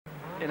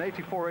in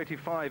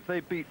 84-85, they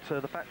beat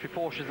the factory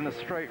Porsches in a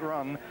straight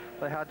run.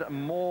 They had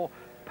more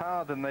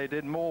power than they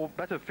did,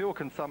 better fuel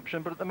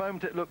consumption, but at the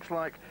moment it looks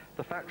like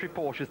the factory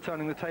Porsche is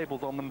turning the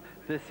tables on them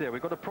this year.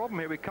 We've got a problem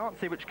here. We can't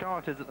see which car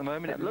it is at the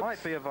moment. It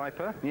might be a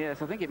Viper.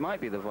 Yes, I think it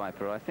might be the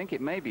Viper. I think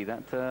it may be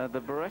that the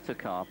Beretta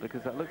car,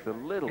 because that looks a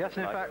little... Yes,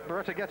 and in fact,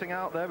 Beretta getting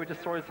out there. We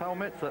just saw his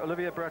helmet. So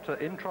Olivier Beretta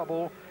in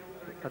trouble.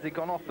 Has he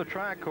gone off the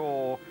track,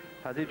 or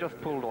has he just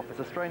pulled off? It's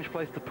a strange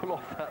place to pull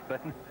off that,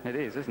 Ben. It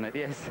is, isn't it?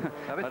 Yes.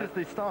 Now, this is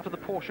the start of the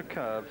Porsche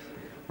curves.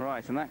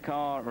 Right, and that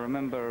car,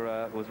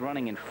 remember, was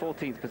running in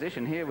 14th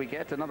position. Here we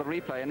get another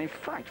replay, and in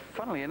fact,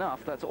 funnily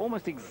enough, that's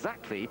almost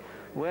exactly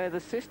where the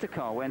sister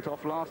car went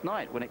off last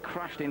night, when it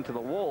crashed into the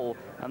wall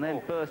and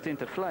then burst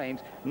into flames.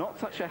 Not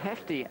such a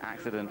hefty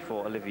accident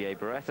for Olivier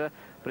Beretta,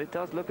 but it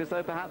does look as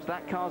though perhaps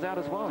that car's out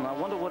as well. And I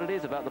wonder what it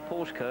is about the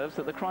Porsche curves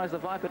that the Chrysler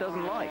Viper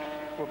doesn't like.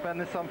 Well, Ben,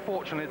 this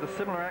unfortunately is a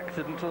similar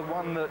accident to the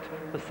one that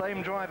the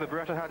same driver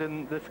Beretta had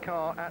in this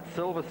car at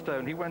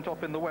Silverstone. He went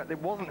off in the wet.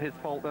 It wasn't his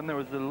fault. Then there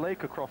was a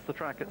lake across the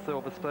track at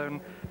Silverstone.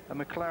 A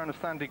McLaren of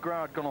Sandy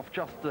Grau had gone off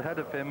just ahead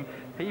of him.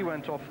 He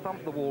went off,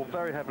 thumped the wall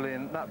very heavily,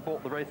 and that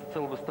brought the race at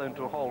Silverstone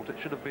to a halt. It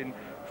should have been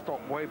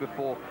stopped way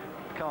before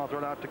cars are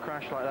allowed to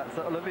crash like that.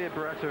 So Olivier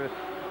Beretta,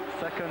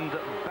 second,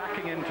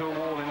 backing into a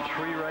wall in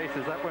 3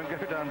 races. That won't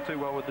go down too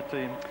well with the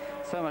team.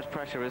 So much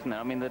pressure, isn't there?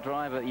 I mean, the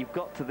driver, you've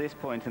got to this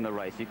point in the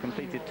race. You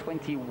completed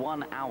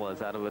 21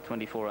 hours out of a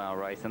 24-hour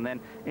race, and then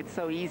it's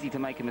so easy to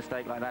make a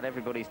mistake like that.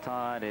 Everybody's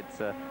tired. It's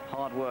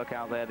hard work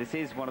out there. This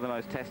is one of the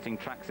most testing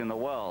tracks in the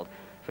world.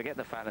 Forget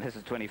the fact that this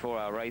is a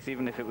 24-hour race.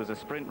 Even if it was a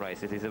sprint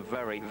race, it is a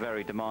very,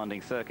 very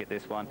demanding circuit,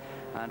 this one.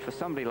 And for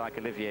somebody like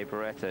Olivier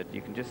Beretta,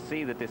 you can just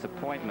see the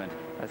disappointment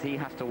as he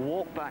has to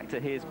walk back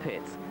to his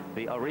pits.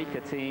 The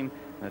Oreca team,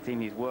 the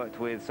team he's worked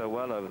with so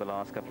well over the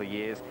last couple of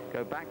years,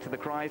 go back to the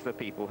Chrysler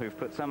people who've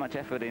put so much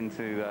effort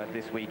into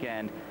this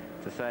weekend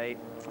to say,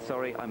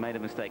 sorry, I made a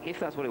mistake. If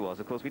that's what it was.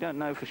 Of course, we don't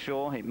know for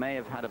sure. He may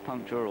have had a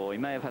puncture, or he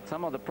may have had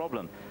some other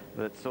problem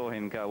that saw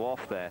him go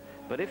off there.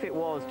 But if it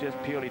was just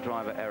purely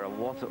driver error,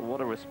 what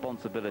a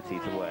responsibility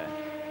to wear.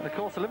 And of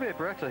course, Olivier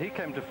Beretta, he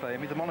came to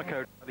fame. He's a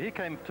Monaco driver. He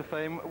came to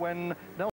fame when